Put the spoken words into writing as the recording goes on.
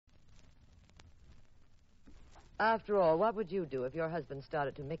After all, what would you do if your husband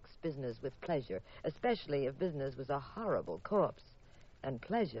started to mix business with pleasure, especially if business was a horrible corpse and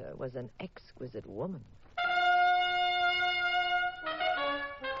pleasure was an exquisite woman?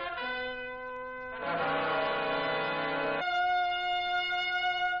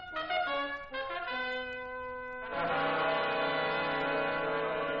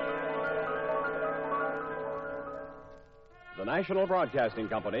 The National Broadcasting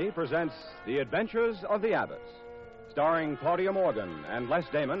Company presents The Adventures of the Abbotts, starring Claudia Morgan and Les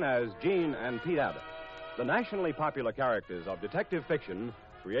Damon as Jean and Pete Abbott, the nationally popular characters of detective fiction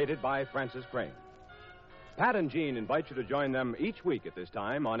created by Francis Crane. Pat and Jean invite you to join them each week at this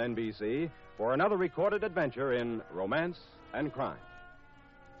time on NBC for another recorded adventure in romance and crime.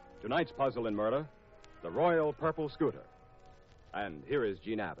 Tonight's puzzle in murder, the Royal Purple Scooter. And here is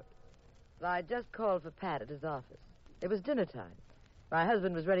Jean Abbott. Well, I just called for Pat at his office. It was dinner time. My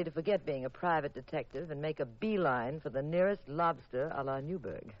husband was ready to forget being a private detective and make a beeline for the nearest lobster a la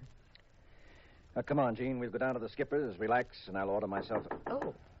Newburgh. Come on, Jean. We'll go down to the skipper's, relax, and I'll order myself a...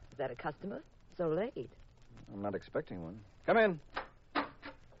 Oh, is that a customer? So late. I'm not expecting one. Come in.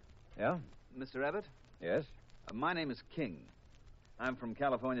 Yeah? Mr. Abbott? Yes? My name is King. I'm from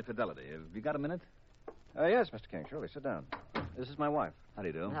California Fidelity. Have you got a minute? Yes, Mr. King. Surely. Sit down. This is my wife. How do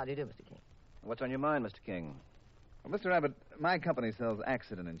you do? How do you do, Mr. King? What's on your mind, Mr. King? Well, Mr. Abbott, my company sells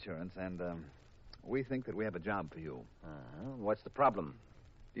accident insurance, and we think that we have a job for you. What's the problem?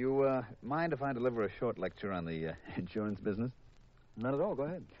 Do you mind if I deliver a short lecture on the insurance business? Not at all. Go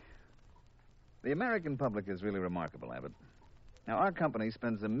ahead. The American public is really remarkable, Abbott. Now, our company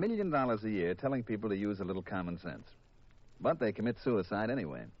spends $1 million a year telling people to use a little common sense. But they commit suicide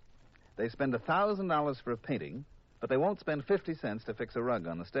anyway. They spend $1,000 for a painting, but they won't spend 50 cents to fix a rug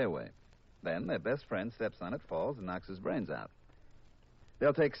on the stairway. Then their best friend steps on it, falls, and knocks his brains out.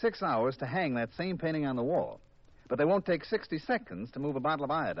 They'll take 6 hours to hang that same painting on the wall, but they won't take 60 seconds to move a bottle of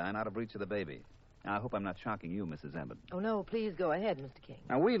iodine out of reach of the baby. Now, I hope I'm not shocking you, Mrs. Abbott. Oh, no, please go ahead, Mr. King.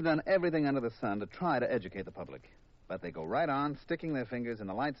 Now, we've done everything under the sun to try to educate the public, but they go right on sticking their fingers in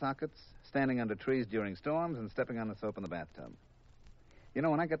the light sockets, standing under trees during storms, and stepping on the soap in the bathtub. You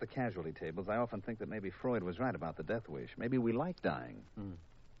know, when I get the casualty tables, I often think that maybe Freud was right about the death wish. Maybe we like dying.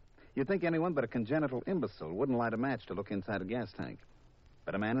 You'd think anyone but a congenital imbecile wouldn't light a match to look inside a gas tank.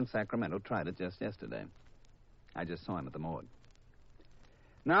 But a man in Sacramento tried it just yesterday. I just saw him at the morgue.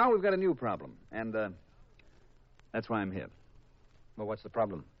 Now we've got a new problem, and that's why I'm here. Well, what's the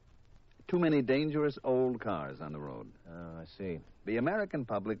problem? Too many dangerous old cars on the road. Oh, I see. The American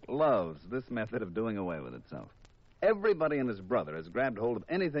public loves this method of doing away with itself. Everybody and his brother has grabbed hold of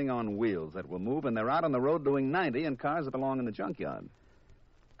anything on wheels that will move, and they're out on the road doing 90 in cars that belong in the junkyard.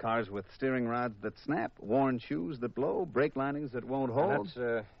 Cars with steering rods that snap, worn shoes that blow, brake linings that won't hold.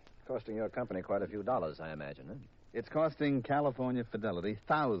 That's costing your company quite a few dollars, I imagine, huh? It's costing California Fidelity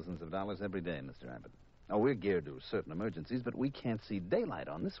thousands of dollars every day, Mr. Abbott. Oh, we're geared to certain emergencies, but we can't see daylight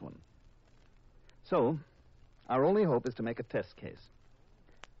on this one. So, our only hope is to make a test case.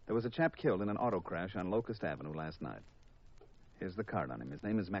 There was a chap killed in an auto crash on Locust Avenue last night. Here's the card on him. His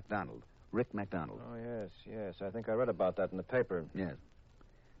name is MacDonald. Rick MacDonald. Oh, yes. I think I read about that in the paper. Yes.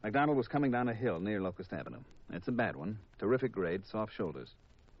 MacDonald was coming down a hill near Locust Avenue. It's a bad one. Terrific grade, soft shoulders.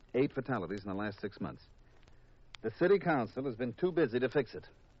 8 fatalities in the last 6 months. The city council has been too busy to fix it.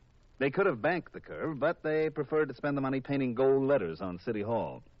 They could have banked the curve, but they preferred to spend the money painting gold letters on City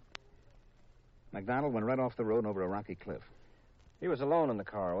Hall. MacDonald went right off the road and over a rocky cliff. He was alone in the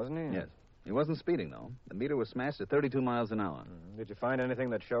car, wasn't he? Yes. He wasn't speeding, though. The meter was smashed at 32 miles an hour. Did you find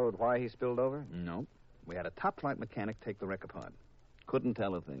anything that showed why he spilled over? No. We had a top-flight mechanic take the wreck apart. Couldn't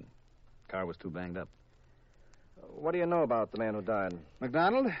tell a thing. Car was too banged up. What do you know about the man who died?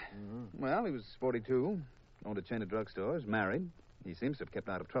 MacDonald? Well, he was 42, owned a chain of drugstores, married. He seems to have kept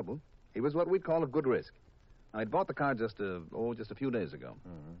out of trouble. He was what we'd call a good risk. Now, he'd bought the car just a few days ago.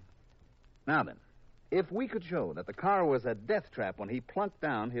 Now then, if we could show that the car was a death trap when he plunked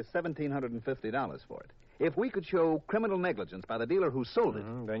down his $1,750 for it, if we could show criminal negligence by the dealer who sold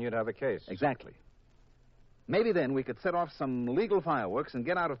it... Then you'd have a case. Exactly. Maybe then we could set off some legal fireworks and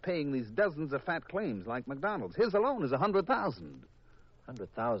get out of paying these dozens of fat claims like MacDonald's. His alone is $100,000.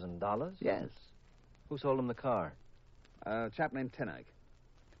 $100,000? Yes. Who sold him the car? A chap named Tenike.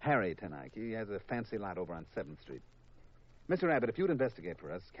 Harry Tenike. He has a fancy lot over on 7th Street. Mr. Abbott, if you'd investigate for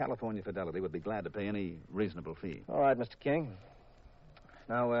us, California Fidelity would be glad to pay any reasonable fee. All right, Mr. King.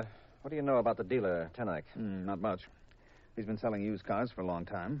 Now, what do you know about the dealer, Tenike? Not much. He's been selling used cars for a long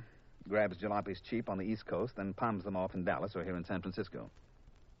time. Grabs jalopies cheap on the East Coast, then palms them off in Dallas or here in San Francisco.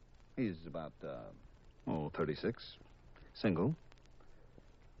 He's about, 36. Single.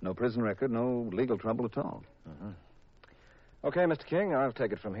 No prison record, no legal trouble at all. Okay, Mr. King, I'll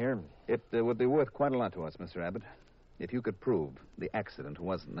take it from here. It would be worth quite a lot to us, Mr. Abbott, if you could prove the accident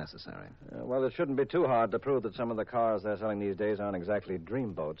wasn't necessary. Well, it shouldn't be too hard to prove that some of the cars they're selling these days aren't exactly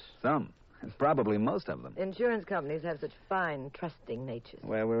dreamboats. Some. Probably most of them. Insurance companies have such fine, trusting natures.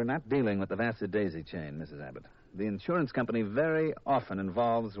 Well, we're not dealing with the Vassar Daisy chain, Mrs. Abbott. The insurance company very often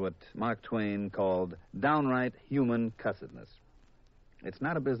involves what Mark Twain called downright human cussedness. It's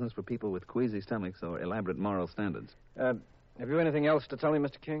not a business for people with queasy stomachs or elaborate moral standards. Have you anything else to tell me,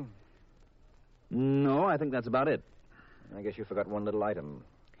 Mr. King? No, I think that's about it. I guess you forgot one little item.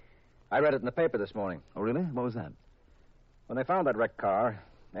 I read it in the paper this morning. Oh, really? What was that? When they found that wrecked car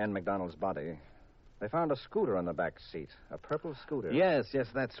and McDonald's body, they found a scooter on the back seat, a purple scooter. Yes,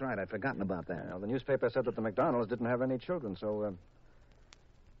 that's right. I'd forgotten about that. Well, the newspaper said that the McDonald's didn't have any children, so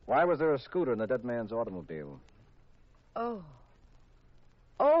why was there a scooter in the dead man's automobile? Oh,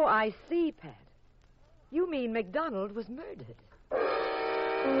 I see, Pat. You mean McDonald was murdered.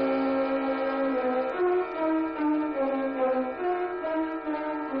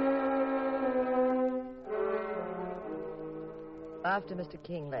 After Mr.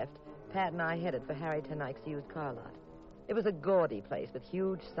 King left, Pat and I headed for Harry Tenike's used car lot. It was a gaudy place with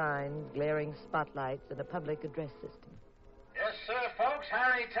huge signs, glaring spotlights, and a public address system. Yes, sir, folks.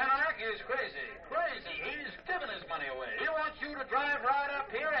 Harry Tenike is crazy. Crazy. He's giving his money away. He wants you to drive right up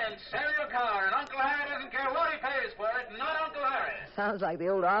here and sell your car, and Uncle Harry doesn't care what he pays for it, not Uncle Harry. Sounds like the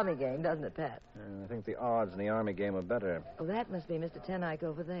old Army game, doesn't it, Pat? I think the odds in the Army game are better. Oh, that must be Mr. Tenike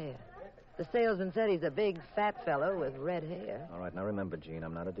over there. The salesman said he's a big, fat fellow with red hair. All right, now remember, Gene,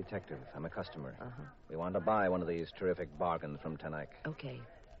 I'm not a detective. I'm a customer. Uh-huh. We want to buy one of these terrific bargains from Tenike. Okay.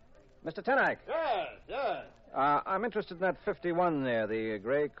 Mr. Tenike. Yes. I'm interested in that 51 there, the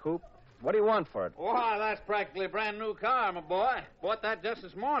gray coupe. What do you want for it? Why, that's practically a brand new car, my boy. Bought that just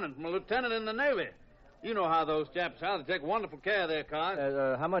this morning from a lieutenant in the Navy. You know how those chaps are. They take wonderful care of their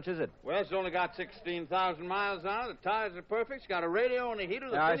cars. How much is it? Well, it's only got 16,000 miles on it. The tires are perfect. It's got a radio and a heater.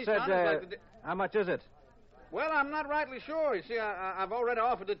 The I finish said, on it's like the... how much is it? Well, I'm not rightly sure. You see, I've already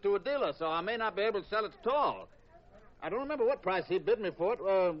offered it to a dealer, so I may not be able to sell it at all. I don't remember what price he bid me for it.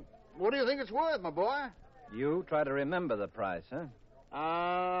 What do you think it's worth, my boy? You try to remember the price, huh?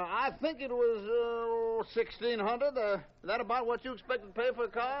 I think it was $1,600. Is that about what you expected to pay for a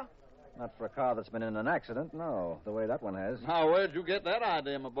car? Not for a car that's been in an accident, no, the way that one has. Now, where'd you get that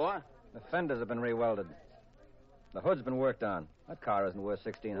idea, my boy? The fenders have been rewelded. The hood's been worked on. That car isn't worth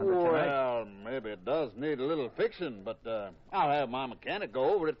 $1,600 tonight. Well, maybe it does need a little fixing, but I'll have my mechanic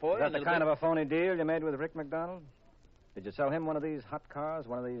go over it for you. Is that the kind of a phony deal you made with Rick McDonald? Did you sell him one of these hot cars,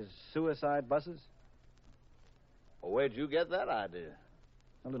 one of these suicide buses? Well, where'd you get that idea?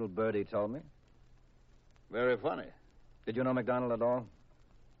 A little birdie told me. Very funny. Did you know McDonald at all?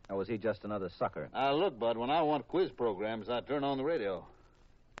 Or was he just another sucker? Look, Bud, when I want quiz programs, I turn on the radio.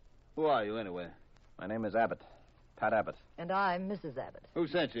 Who are you, anyway? My name is Abbott. Pat Abbott. And I'm Mrs. Abbott. Who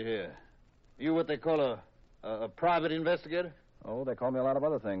sent you here? You what they call a private investigator? Oh, they call me a lot of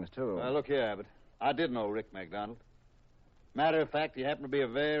other things, too. Look here, Abbott. I did know Rick McDonald. Matter of fact, he happened to be a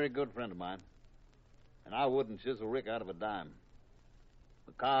very good friend of mine. And I wouldn't chisel Rick out of a dime.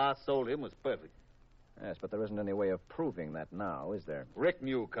 The car I sold him was perfect. Yes, but there isn't any way of proving that now, is there? Rick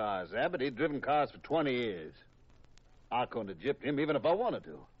knew cars, Abbott. He'd driven cars for 20 years. I couldn't have gypped him even if I wanted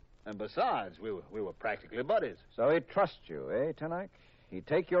to. And besides, we were practically buddies. So he'd trust you, eh, Tenike? He'd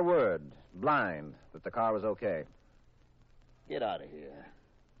take your word, blind, that the car was okay. Get out of here.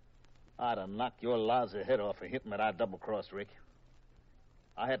 I'd have knocked your lousy head off for hinting that I double-crossed Rick.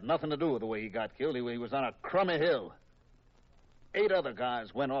 I had nothing to do with the way he got killed. He was on a crummy hill. 8 other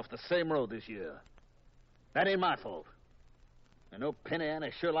guys went off the same road this year. That ain't my fault. And no Penny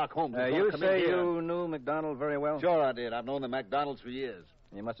Annie Sherlock Holmes. You say you knew McDonald very well? Sure I did. I've known the McDonalds for years.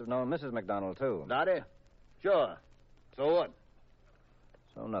 You must have known Mrs. McDonald, too. Dottie? Sure. So what?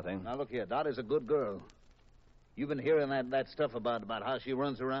 So nothing. Now, look here. Dottie's a good girl. You've been hearing that stuff about how she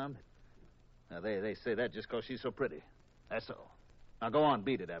runs around? Now, they say that just because she's so pretty. That's all. Now, go on.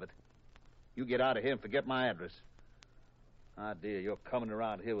 Beat it, Abbott. You get out of here and forget my address. Ah, dear, you're coming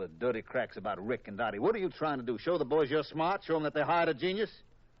around here with dirty cracks about Rick and Dottie. What are you trying to do? Show the boys you're smart? Show them that they hired a genius?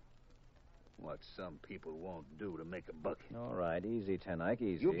 What some people won't do to make a buck. All right, easy, Tenike,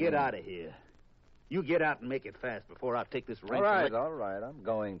 easy. You get out of here. You get out and make it fast before I take this wrench. All right, I'm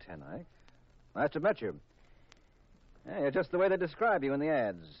going, Tenike. Nice to meet you. Yeah, you're just the way they describe you in the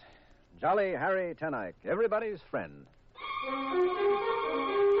ads. Jolly Harry Tenike, everybody's friend.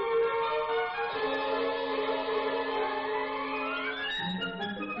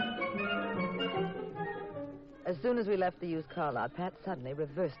 As soon as we left the used car lot, Pat suddenly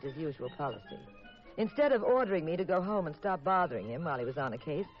reversed his usual policy. Instead of ordering me to go home and stop bothering him while he was on a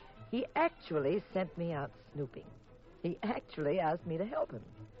case, he actually sent me out snooping. He actually asked me to help him.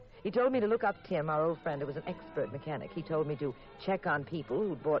 He told me to look up Tim, our old friend who was an expert mechanic. He told me to check on people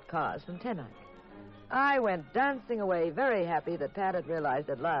who'd bought cars from Ten Eyck. I went dancing away, very happy that Pat had realized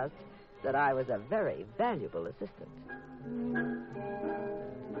at last that I was a very valuable assistant.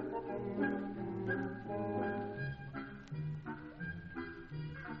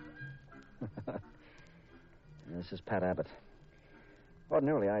 This is Pat Abbott.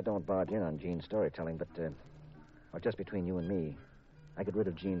 Ordinarily, I don't barge in on Jean's storytelling, but, just between you and me, I get rid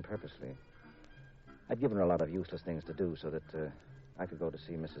of Jean purposely. I'd given her a lot of useless things to do so that I could go to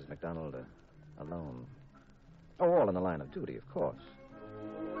see Mrs. McDonald alone. Oh, all in the line of duty, of course.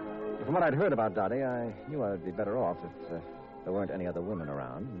 From what I'd heard about Dottie, I knew I'd be better off if there weren't any other women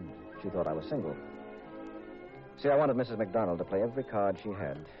around, and she thought I was single. See, I wanted Mrs. McDonald to play every card she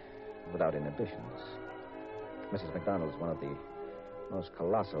had without inhibitions. Mrs. McDonald's one of the most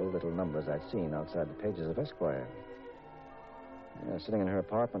colossal little numbers I've seen outside the pages of Esquire. Sitting in her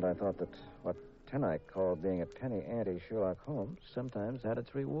apartment, I thought that what Ten Eyck called being a penny anti-Sherlock Holmes sometimes had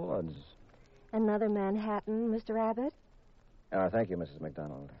its rewards. Another Manhattan, Mr. Abbott? Thank you, Mrs.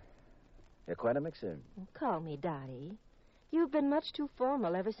 McDonald. You're quite a mixer. Call me Dottie. You've been much too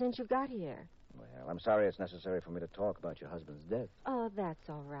formal ever since you got here. Well, I'm sorry it's necessary for me to talk about your husband's death. Oh, that's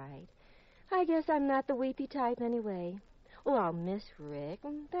all right. I guess I'm not the weepy type anyway. Oh, I'll miss Rick.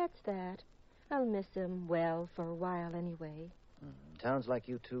 That's that. I'll miss him, well, for a while anyway. Sounds like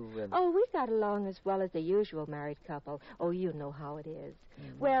you two... Oh, we got along as well as the usual married couple. Oh, you know how it is.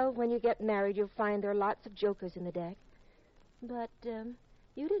 Well, when you get married, you'll find there are lots of jokers in the deck. But,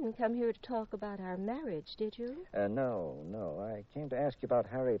 you didn't come here to talk about our marriage, did you? No. I came to ask you about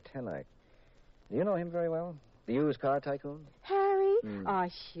Harry Ten Eyck. Do you know him very well? The used car tycoon? Harry? Oh,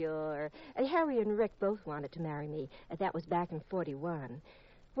 sure. Harry and Rick both wanted to marry me. That was back in 41.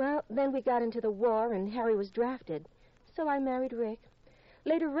 Well, then we got into the war, and Harry was drafted. So I married Rick.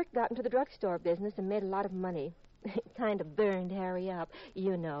 Later, Rick got into the drugstore business and made a lot of money. It kind of burned Harry up.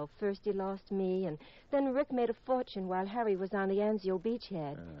 You know, first he lost me, and then Rick made a fortune while Harry was on the Anzio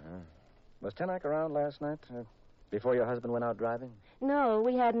beachhead. Was Ten Eyck around last night, before your husband went out driving? No,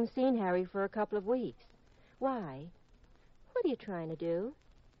 we hadn't seen Harry for a couple of weeks. Why? What are you trying to do?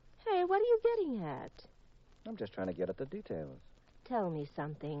 Hey, what are you getting at? I'm just trying to get at the details. Tell me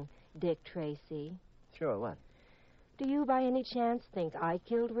something, Dick Tracy. Sure, what? Do you by any chance think I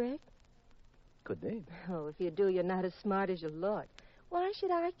killed Rick? Could be. Oh, if you do, you're not as smart as you look. Why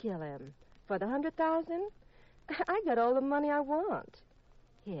should I kill him? For the $100,000? I got all the money I want.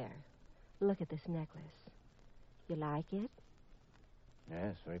 Here, look at this necklace. You like it?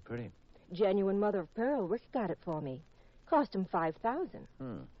 Yes, very pretty. Genuine mother of pearl. Rick got it for me. Cost him $5,000.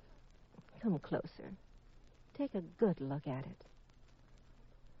 Come closer. Take a good look at it.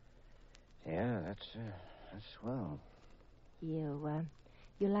 Yeah, that's swell.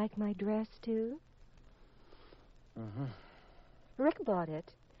 You like my dress, too? Rick bought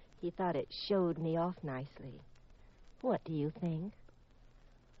it. He thought it showed me off nicely. What do you think?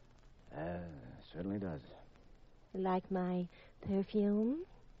 Certainly does. Like my perfume?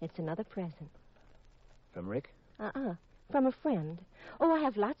 It's another present. From Rick? From a friend. Oh, I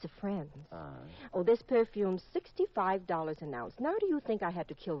have lots of friends. Oh, this perfume's $65 an ounce. Now, do you think I had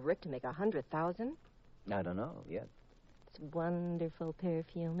to kill Rick to make $100,000? I don't know yet. It's wonderful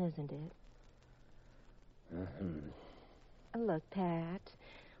perfume, isn't it? Look, Pat,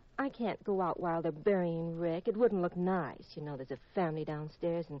 I can't go out while they're burying Rick. It wouldn't look nice. You know, there's a family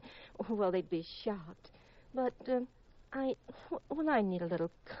downstairs, and, well, they'd be shocked. But, I need a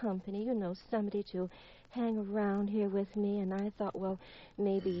little company, you know, somebody to hang around here with me, and I thought, well,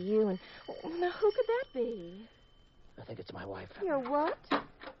 maybe you and... Now, who could that be? I think it's my wife. Your what?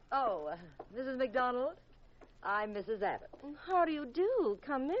 Oh, Mrs. McDonald? I'm Mrs. Abbott. How do you do?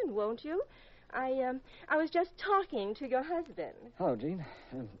 Come in, won't you? I was just talking to your husband. Hello, Jean.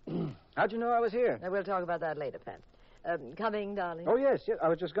 How'd you know I was here? We'll talk about that later, Pat. Coming, darling? Oh, yes, I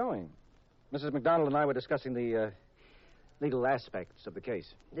was just going. Mrs. McDonald and I were discussing the legal aspects of the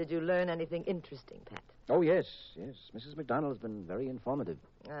case. Did you learn anything interesting, Pat? Oh, yes. Mrs. McDonald has been very informative.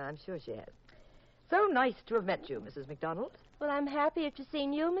 I'm sure she has. So nice to have met you, Mrs. McDonald. Well, I'm happy to see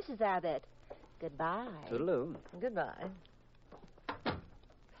you, Mrs. Abbott. Goodbye. Toodaloo. Goodbye.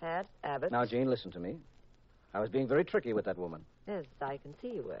 Pat Abbott. Now, Jean, listen to me. I was being very tricky with that woman. Yes, I can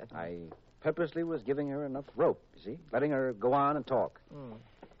see you were. I purposely was giving her enough rope, you see, letting her go on and talk.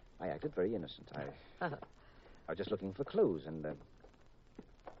 I acted very innocent. I was just looking for clues, and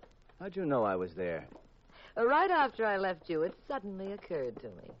how'd you know I was there? Right after I left you, it suddenly occurred to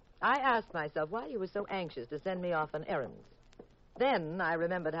me. I asked myself why you were so anxious to send me off on errands. Then I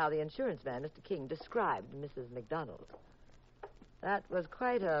remembered how the insurance man, Mr. King, described Mrs. McDonald. That was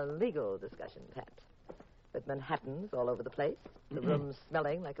quite a legal discussion, Pat. With Manhattans all over the place, the room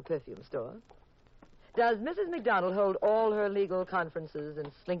smelling like a perfume store. Does Mrs. McDonald hold all her legal conferences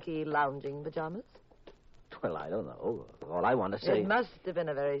in slinky lounging pajamas? Well, I don't know. All I want to say... It must have been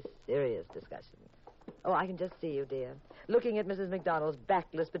a very serious discussion. Oh, I can just see you, dear, looking at Mrs. McDonald's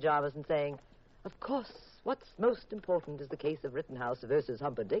backless pajamas and saying, of course, what's most important is the case of Rittenhouse versus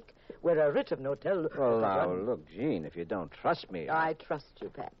Humperdinck, where a writ of notel... Well, now, look, Jean, if you don't trust me... I trust you,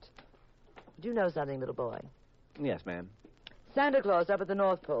 Pat. Do you know something, little boy? Yes, ma'am. Santa Claus up at the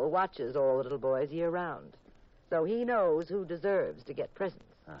North Pole watches all the little boys year-round. So he knows who deserves to get presents.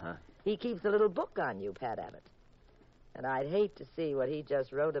 Uh-huh. He keeps a little book on you, Pat Abbott. And I'd hate to see what he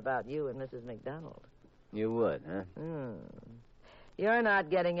just wrote about you and Mrs. McDonald. You would, huh? You're not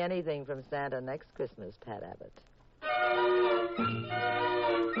getting anything from Santa next Christmas, Pat Abbott.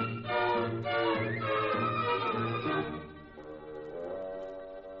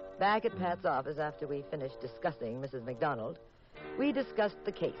 Back at Pat's office after we finished discussing Mrs. McDonald, we discussed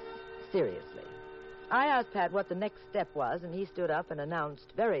the case, seriously. I asked Pat what the next step was, and he stood up and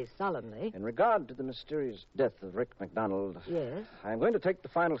announced very solemnly... In regard to the mysterious death of Rick McDonald... Yes? I'm going to take the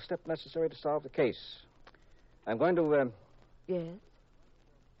final step necessary to solve the case. I'm going to, Yes?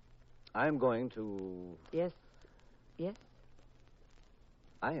 I'm going to... Yes? Yes?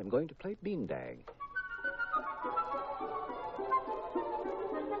 I am going to play beanbag.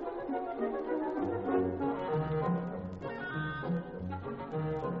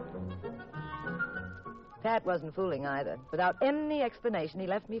 Pat wasn't fooling either. Without any explanation, he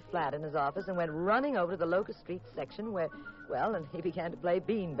left me flat in his office and went running over to the Locust Street section where, and he began to play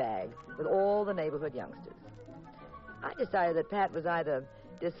beanbag with all the neighborhood youngsters. I decided that Pat was either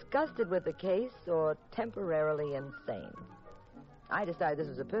disgusted with the case or temporarily insane. I decided this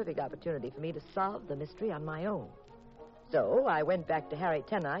was a perfect opportunity for me to solve the mystery on my own. So I went back to Harry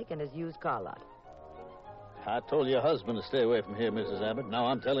Teneyck and his used car lot. I told your husband to stay away from here, Mrs. Abbott. Now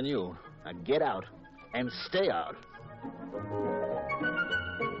I'm telling you. Now get out and stay out.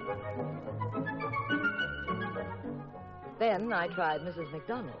 Then I tried Mrs.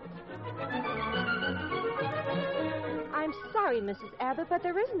 McDonald. I'm sorry, Mrs. Abbott, but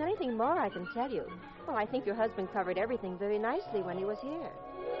there isn't anything more I can tell you. Well, I think your husband covered everything very nicely when he was here.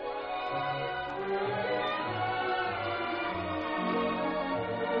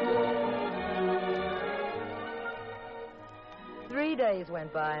 3 days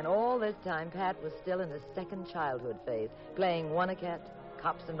went by, and all this time Pat was still in his second childhood phase, playing one-a-cat,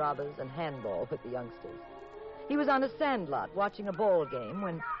 cops and robbers, and handball with the youngsters. He was on a sandlot watching a ball game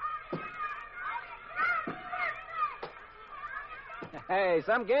when... Hey,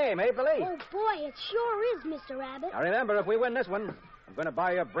 some game, eh, Billy? Oh, boy, it sure is, Mr. Abbott. Now, remember, if we win this one, I'm going to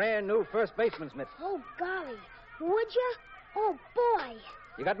buy you a brand new first baseman's mitt. Oh, golly. Would you? Oh, boy.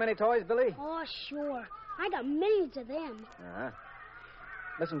 You got many toys, Billy? Oh, sure. I got millions of them. Uh-huh.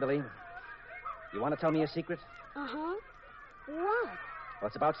 Listen, Billy, you want to tell me a secret? Uh-huh. What? Well,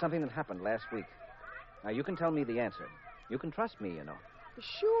 it's about something that happened last week. Now, you can tell me the answer. You can trust me, you know.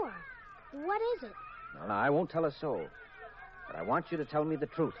 Sure. What is it? No, I won't tell a soul. But I want you to tell me the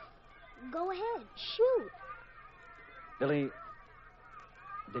truth. Go ahead. Shoot. Billy,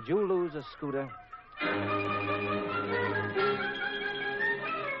 did you lose a scooter?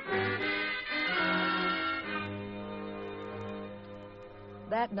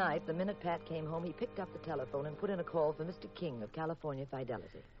 That night, the minute Pat came home, he picked up the telephone and put in a call for Mr. King of California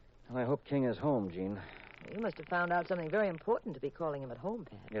Fidelity. Well, I hope King is home, Gene. You must have found out something very important to be calling him at home,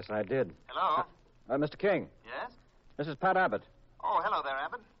 Pat. Yes, I did. Hello? Mr. King. Yes? This is Pat Abbott. Oh, hello there,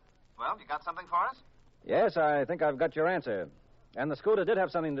 Abbott. Well, you got something for us? Yes, I think I've got your answer. And the scooter did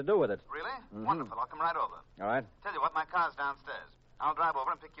have something to do with it. Really? Mhm. Wonderful. I'll come right over. All right. Tell you what, my car's downstairs. I'll drive over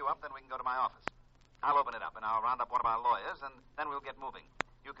and pick you up, then we can go to my office. I'll open it up, and I'll round up one of our lawyers, and then we'll get moving.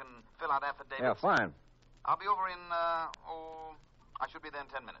 You can fill out affidavits. Yeah, fine. I'll be over in, I should be there in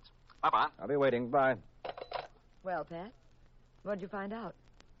 10 minutes. Bye-bye. I'll be waiting. Bye. Well, Pat, what'd you find out?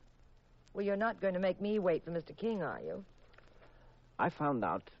 Well, you're not going to make me wait for Mr. King, are you? I found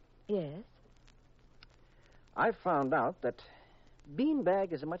out Yes? that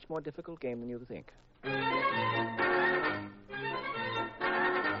beanbag is a much more difficult game than you think.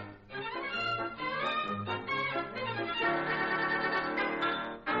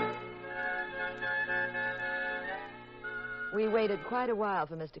 We waited quite a while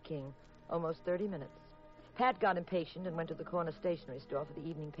for Mr. King, almost 30 minutes. Pat got impatient and went to the corner stationery store for the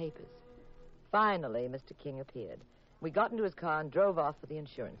evening papers. Finally, Mr. King appeared. We got into his car and drove off for the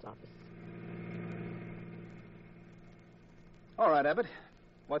insurance office. All right, Abbott.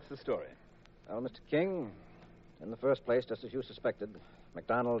 What's the story? Well, Mr. King, in the first place, just as you suspected,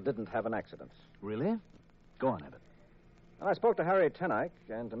 McDonald didn't have an accident. Really? Go on, Abbott. Well, I spoke to Harry Tenike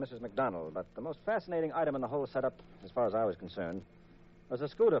and to Mrs. McDonald, but the most fascinating item in the whole setup, as far as I was concerned, was a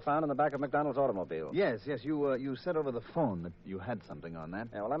scooter found in the back of McDonald's automobile. Yes. You said over the phone that you had something on that.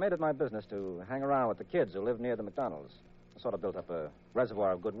 Yeah, well, I made it my business to hang around with the kids who lived near the McDonald's. I sort of built up a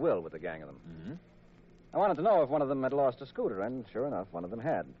reservoir of goodwill with the gang of them. Mm-hmm. I wanted to know if one of them had lost a scooter, and sure enough, one of them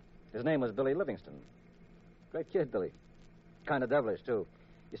had. His name was Billy Livingston. Great kid, Billy. Kind of devilish, too.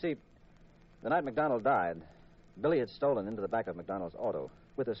 You see, the night McDonald died, Billy had stolen into the back of McDonald's auto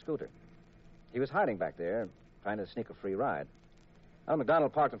with his scooter. He was hiding back there, trying to sneak a free ride. Well,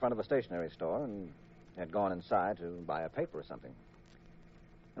 McDonald parked in front of a stationery store and had gone inside to buy a paper or something.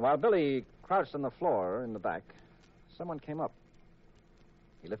 And while Billy crouched on the floor in the back, someone came up.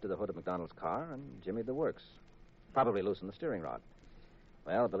 He lifted the hood of McDonald's car and jimmied the works. Probably loosened the steering rod.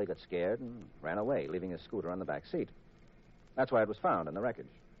 Well, Billy got scared and ran away, leaving his scooter on the back seat. That's why it was found in the wreckage.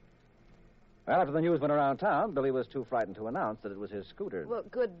 Well, after the news went around town, Billy was too frightened to announce that it was his scooter. Well,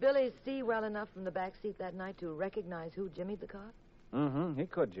 could Billy see well enough from the back seat that night to recognize who jimmied the car? Mm-hmm. He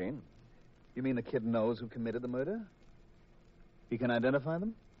could, Gene. You mean the kid knows who committed the murder? He can identify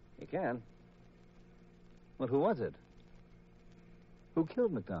them? He can. Well, who was it? Who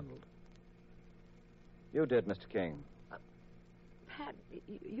killed McDonald? You did, Mr. King. Pat,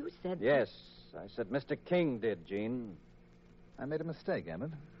 you said... Yes, I said Mr. King did, Gene. I made a mistake,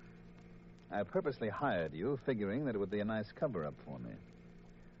 Abbott. I purposely hired you, figuring that it would be a nice cover-up for me.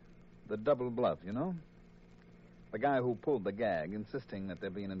 The double bluff, you know? The guy who pulled the gag, insisting that there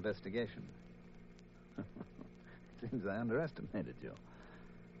be an investigation. Seems I underestimated you.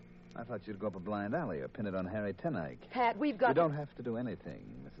 I thought you'd go up a blind alley or pin it on Harry Tenike. Pat, we've got... You don't have to do anything,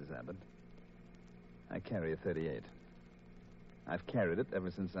 Mrs. Abbott. I carry a .38. I've carried it ever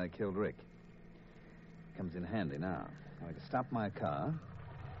since I killed Rick. Comes in handy now. I can stop my car.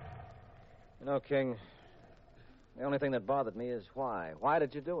 You know, King, the only thing that bothered me is why. Why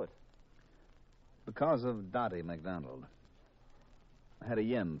did you do it? Because of Dottie McDonald. I had a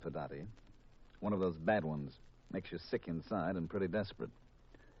yen for Dottie. One of those bad ones. Makes you sick inside and pretty desperate.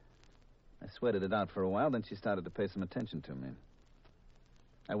 I sweated it out for a while, then she started to pay some attention to me.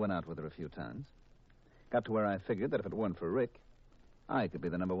 I went out with her a few times. Got to where I figured that if it weren't for Rick, I could be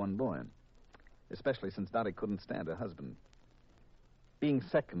the number one boy. Especially since Dottie couldn't stand her husband. Being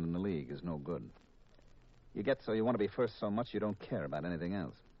second in the league is no good. You get so you want to be first so much you don't care about anything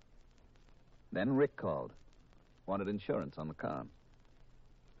else. Then Rick called. Wanted insurance on the car.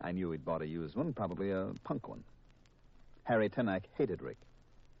 I knew he'd bought a used one, probably a punk one. Harry Tenike hated Rick.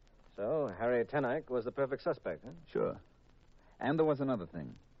 So, Harry Tenike was the perfect suspect, huh? Sure. And there was another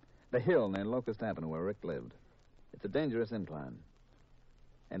thing. The hill near Locust Avenue where Rick lived. It's a dangerous incline.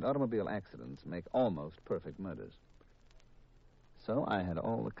 And automobile accidents make almost perfect murders. So I had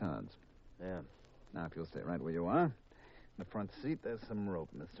all the cards. Yeah. Now, if you'll stay right where you are. In the front seat, there's some rope,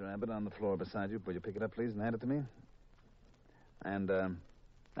 Mr. Abbott, on the floor beside you. Will you pick it up, please, and hand it to me? And,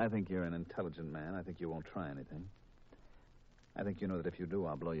 I think you're an intelligent man. I think you won't try anything. I think you know that if you do,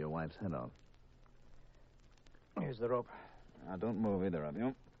 I'll blow your wife's head off. Here's the rope. Now, don't move, either of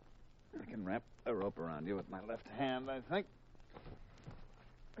you. I can wrap the rope around you with my left hand, I think.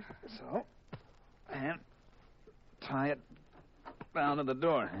 So, and tie it down to the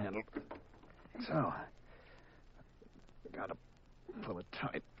door handle. So, gotta pull it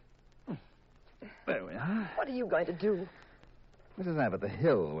tight. There we are. What are you going to do? Mrs. Abbott, the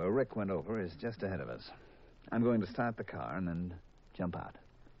hill where Rick went over is just ahead of us. I'm going to start the car and then jump out.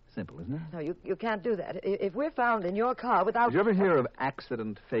 Simple, isn't it? No, you can't do that. If we're found in your car without... Did you ever hear of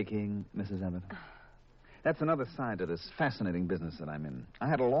accident faking, Mrs. Abbott? That's another side to this fascinating business that I'm in. I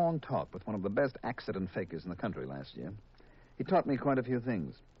had a long talk with one of the best accident fakers in the country last year. He taught me quite a few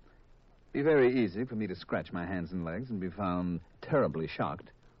things. It'd be very easy for me to scratch my hands and legs and be found terribly shocked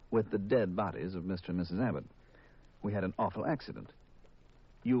with the dead bodies of Mr. and Mrs. Abbott. We had an awful accident.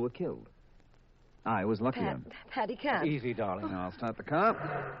 You were killed. I was luckier. Pat, he can't. Easy, darling. Now, I'll start the car.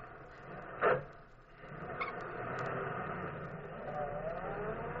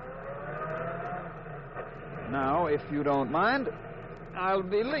 Now, if you don't mind, I'll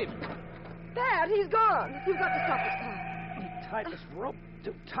be leaving. Pat, he's gone. You've got to stop this car. Tight this rope.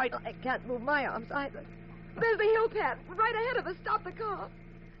 Too tight. I can't move my arms either. There's the hill, Pat. Right ahead of us. Stop the car.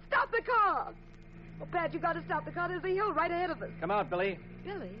 Stop the car. Oh, Pat, you've got to stop the car. There's the hill right ahead of us. Come out, Billy.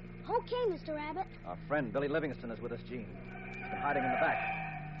 Billy? Okay, Mr. Abbott. Our friend Billy Livingston is with us, Gene. He's been hiding in the back.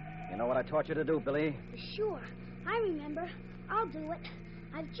 You know what I taught you to do, Billy? Sure. I remember. I'll do it.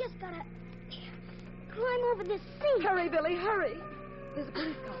 I've just got to climb over this seat. Hurry, Billy, hurry. There's a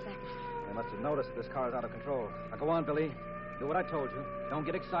police car back. They must have noticed this car is out of control. Now, go on, Billy. Do what I told you. Don't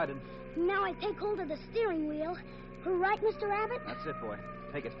get excited. Now I take hold of the steering wheel. Right, Mr. Abbott? That's it, boy.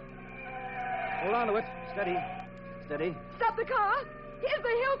 Take it. Hold on to it. Steady. Steady. Stop the car. Here's the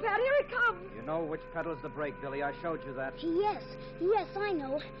hill, Pat. Here it comes. You know which pedal's the brake, Billy. I showed you that. Yes, I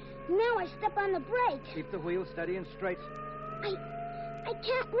know. Now I step on the brake. Keep the wheel steady and straight. I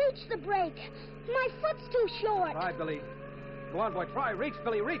can't reach the brake. My foot's too short. Try, Billy. Go on, boy. Try. Reach,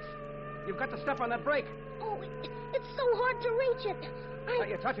 Billy. Reach. You've got to step on that brake. Oh, it's so hard to reach it. Now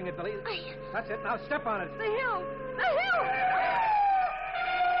you're touching it, Billy. That's it. Now step on it. The hill. The hill!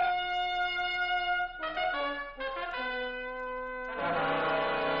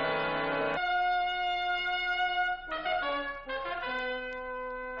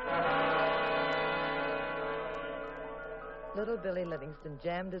 Little Billy Livingston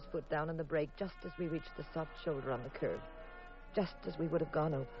jammed his foot down on the brake just as we reached the soft shoulder on the curve. Just as we would have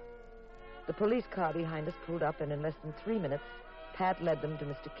gone over. The police car behind us pulled up, and in less than 3 minutes, Pat led them to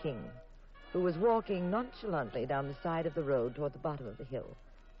Mr. King, who was walking nonchalantly down the side of the road toward the bottom of the hill,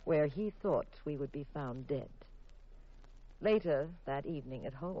 where he thought we would be found dead. Later that evening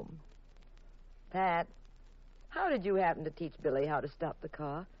at home. Pat, how did you happen to teach Billy how to stop the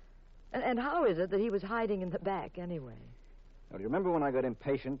car? And how is it that he was hiding in the back anyway? Well, do you remember when I got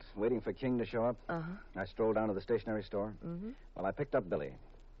impatient, waiting for King to show up? Uh-huh. I strolled down to the stationery store. Mm-hmm. Well, I picked up Billy.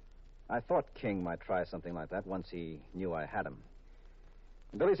 I thought King might try something like that once he knew I had him.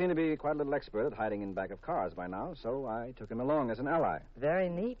 Billy seemed to be quite a little expert at hiding in back of cars by now, so I took him along as an ally. Very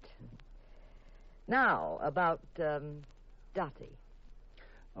neat. Now, about, Dottie.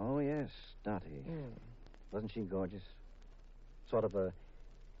 Oh, yes, Dottie. Wasn't she gorgeous? Sort of a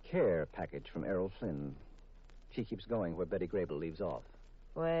care package from Errol Flynn. She keeps going where Betty Grable leaves off.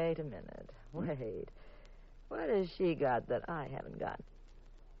 Wait a minute. Wait. What has she got that I haven't got?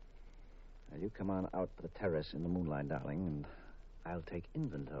 Now, you come on out to the terrace in the moonlight, darling, and I'll take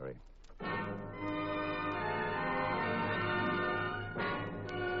inventory.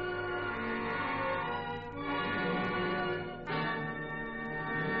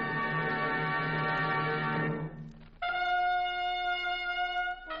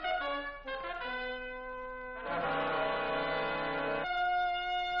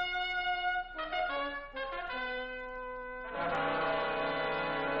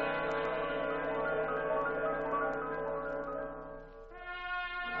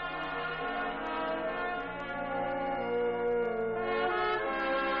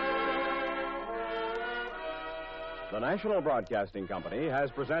 The National Broadcasting Company has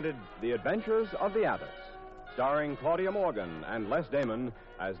presented The Adventures of the Abbotts, starring Claudia Morgan and Les Damon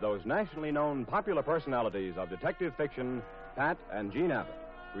as those nationally known popular personalities of detective fiction, Pat and Jean Abbott,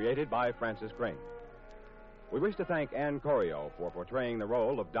 created by Francis Crane. We wish to thank Ann Corio for portraying the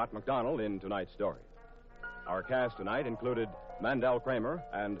role of Dot McDonald in tonight's story. Our cast tonight included Mandel Kramer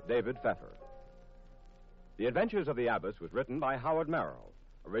and David Pfeffer. The Adventures of the Abbotts was written by Howard Merrill.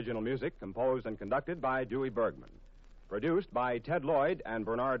 Original music composed and conducted by Dewey Bergman. Produced by Ted Lloyd and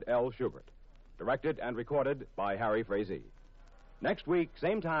Bernard L. Schubert. Directed and recorded by Harry Frazee. Next week,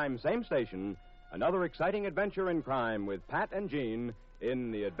 same time, same station, another exciting adventure in crime with Pat and Jean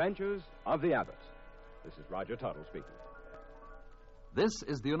in The Adventures of the Abbotts. This is Roger Tuttle speaking. This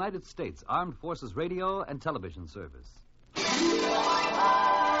is the United States Armed Forces Radio and Television Service.